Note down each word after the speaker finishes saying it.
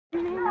She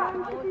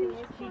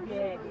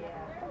did, yeah.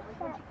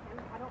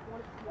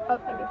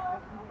 Okay.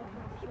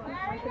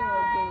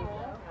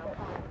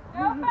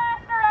 Go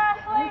faster,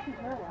 Ashley!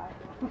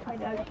 I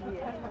know she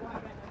is.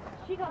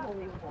 She's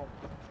unbelievable.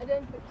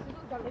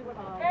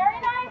 Very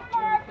nice,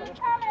 Mark. Keep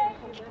coming.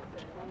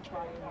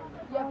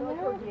 Yeah,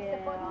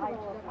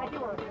 I do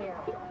her hair.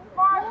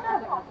 Mark,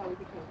 That's how we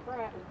became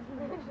friends.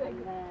 And then she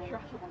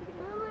wanted to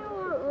get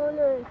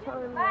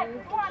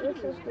into This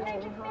is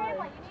getting hard.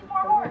 You need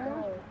more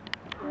horse.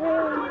 Put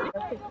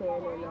the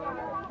cannon on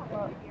it.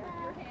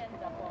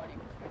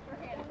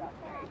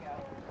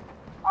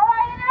 All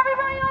right, and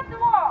everybody let's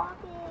walk.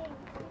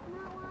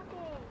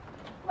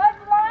 Let's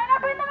line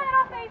up in the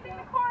middle facing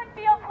the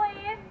cornfield,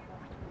 please.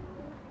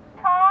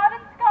 Todd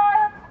and Sky,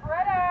 let's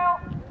spread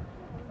out.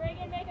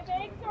 Reagan, make a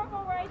big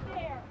circle right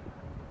there.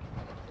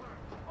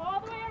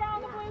 All the way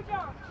around the blue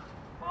jump.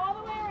 All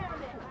the way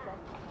around it.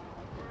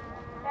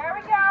 There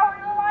we go. We're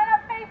going to line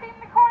up facing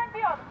the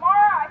cornfield.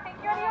 Mara, I think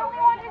you're the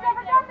only one who's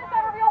ever done this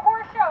at a real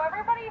horse show.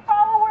 Everybody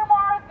follow where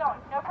Mara's going.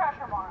 No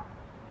pressure, Mara.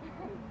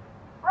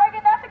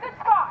 Reagan, that's a good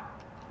spot.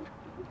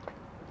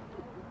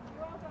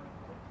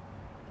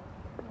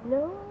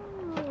 No.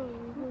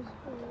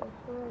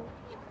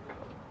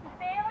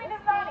 Stanley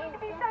does not need to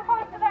be so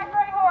close to that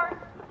gray horse.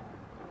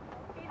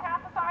 He's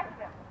half the size of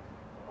him.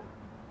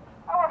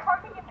 Oh, we're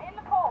parking him in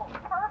the pole.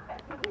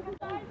 Perfect.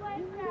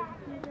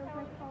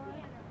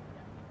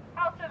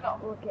 How civil?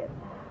 Look at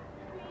that.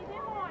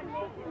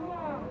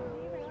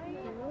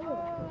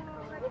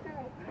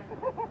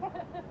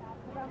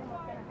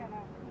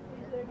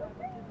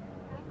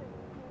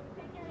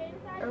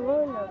 I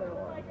want another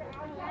one.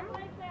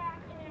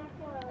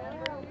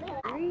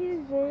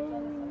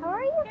 Reason. How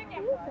are you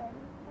freezing?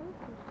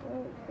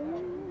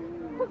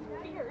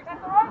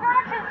 That's the wrong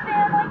direction,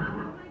 Stanley.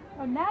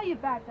 Oh, now you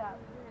backed up.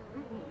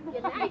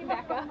 Yeah, now you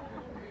back up.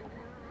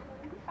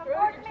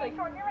 Unfortunately,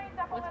 shorten your reins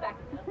up a little.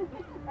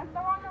 That's the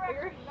wrong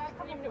direction.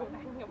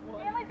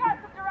 Stanley's got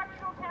some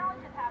directional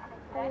challenges happening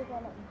today.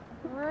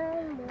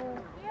 One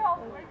more Heel,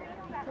 where's your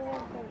heel back?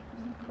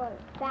 but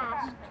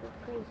fast to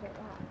freeze it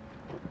up.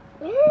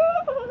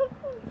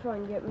 Try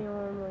and get me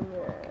on when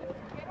you're.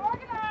 Get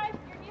organized.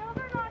 Your heels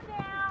are not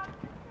down.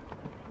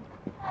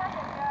 There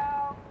you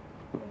go.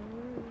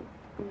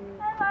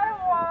 And let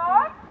him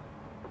walk.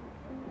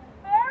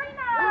 Very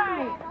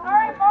nice. All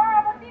right,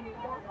 Mara, let's see if you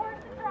can get this horse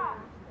to trot.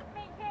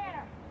 Hey,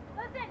 Tanner.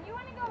 Listen, you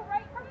want to go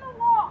right from the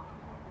wall.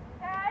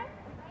 Okay?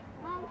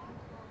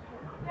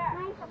 Yeah.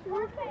 My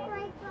shoes are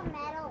like the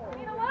metal.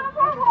 Need a little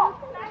more walk.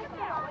 Snag him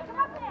down. Lift him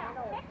up now.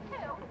 Kick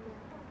two.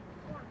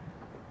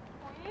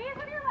 Squeeze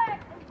with your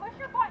legs and push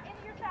your butt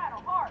into your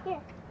saddle. Hard.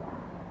 Thanks.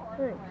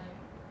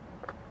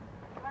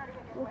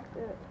 Look at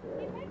this.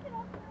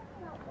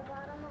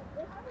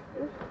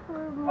 This for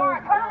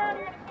Mara, my turn around.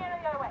 You're going to canter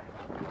the other way.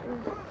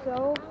 is so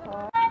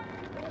hot.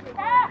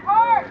 Tap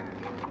hard.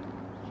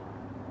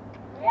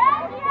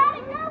 Yeah,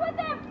 go with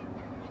him.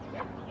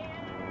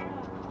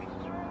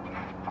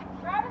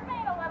 Grab his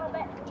mane a little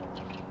bit.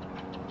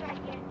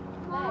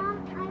 Mom,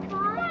 I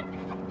bought.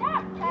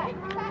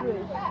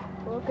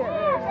 Look at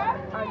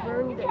this. I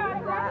burned that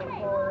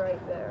hole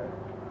right there.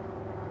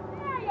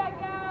 There you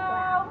go.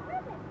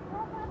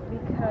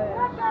 Because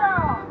Good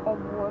girl. of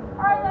one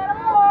All right, let part.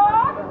 him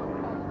walk.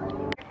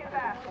 Too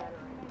fast.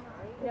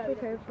 It's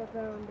okay, put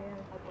that on down.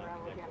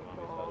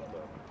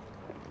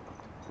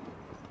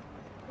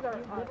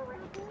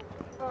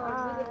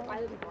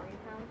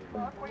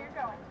 Look where you're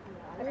going.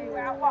 Okay, go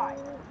out wide.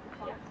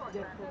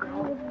 I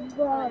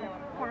love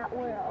Cat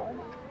World.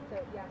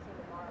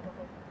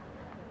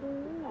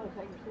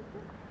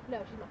 No,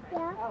 she's not.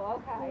 Yeah. Oh,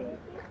 okay.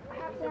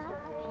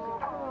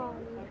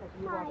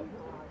 Hi.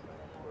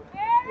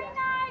 Very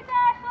nice,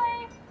 Ashley.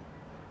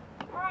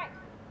 All right,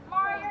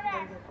 Mara, you're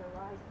next.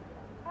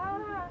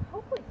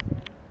 Hopefully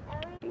soon.